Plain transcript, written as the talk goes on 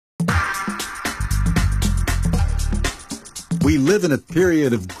We live in a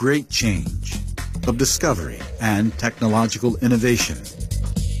period of great change, of discovery and technological innovation.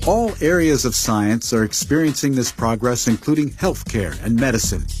 All areas of science are experiencing this progress, including healthcare and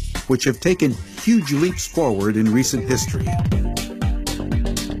medicine, which have taken huge leaps forward in recent history.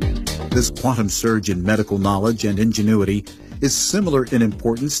 This quantum surge in medical knowledge and ingenuity is similar in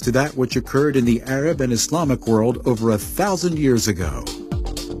importance to that which occurred in the Arab and Islamic world over 1,000 years ago.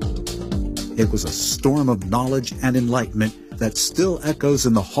 It was a storm of knowledge and enlightenment that still echoes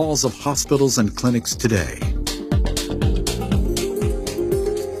in the halls of hospitals and clinics today.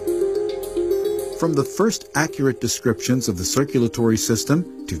 From the first accurate descriptions of the circulatory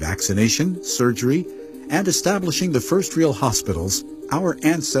system to vaccination, surgery, and establishing the first real hospitals, our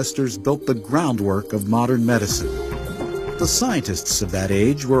ancestors built the groundwork of modern medicine. The scientists of that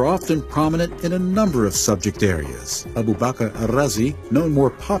age were often prominent in a number of subject areas. Abu Bakr al-Razi, known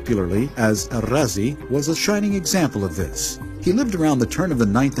more popularly as al-Razi, was a shining example of this. He lived around the turn of the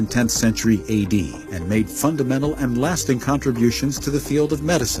 9th and 10th century AD and made fundamental and lasting contributions to the field of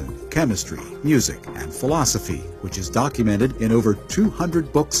medicine, chemistry, music, and philosophy, which is documented in over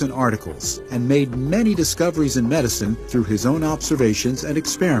 200 books and articles, and made many discoveries in medicine through his own observations and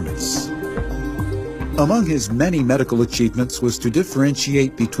experiments. Among his many medical achievements was to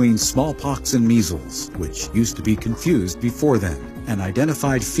differentiate between smallpox and measles, which used to be confused before then, and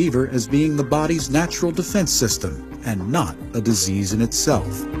identified fever as being the body's natural defense system and not a disease in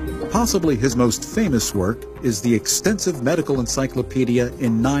itself. Possibly his most famous work is the extensive medical encyclopedia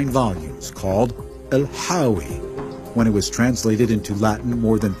in 9 volumes called al-Hawi. When it was translated into Latin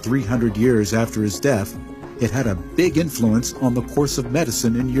more than 300 years after his death, it had a big influence on the course of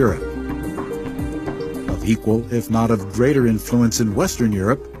medicine in Europe. Of equal, if not of greater influence in Western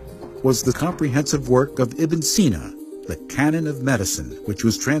Europe, was the comprehensive work of Ibn Sina, The Canon of Medicine, which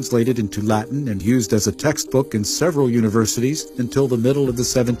was translated into Latin and used as a textbook in several universities until the middle of the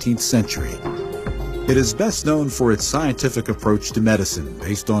 17th century. It is best known for its scientific approach to medicine,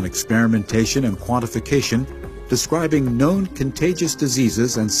 based on experimentation and quantification, describing known contagious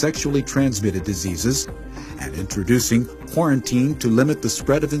diseases and sexually transmitted diseases, and introducing quarantine to limit the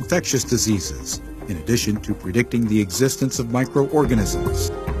spread of infectious diseases, in addition to predicting the existence of microorganisms.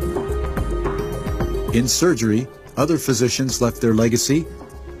 In surgery, other physicians left their legacy,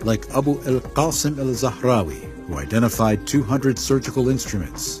 like Abu al-Qasim al-Zahrawi, who identified 200 surgical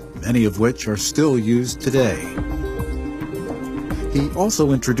instruments, many of which are still used today. He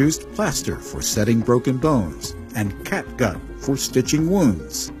also introduced plaster for setting broken bones and catgut for stitching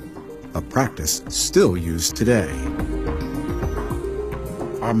wounds, a practice still used today.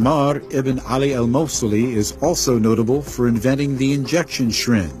 Ammar ibn Ali al-Mawsili is also notable for inventing the injection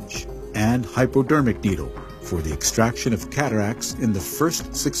syringe and hypodermic needle for the extraction of cataracts in the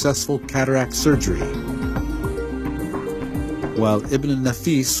first successful cataract surgery. While Ibn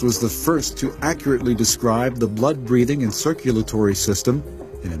Nafis was the first to accurately describe the blood-breathing and circulatory system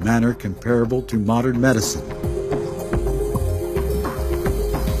in a manner comparable to modern medicine.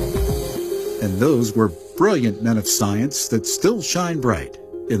 And those were brilliant men of science that still shine bright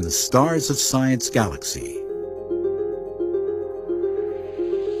in the stars of science galaxy.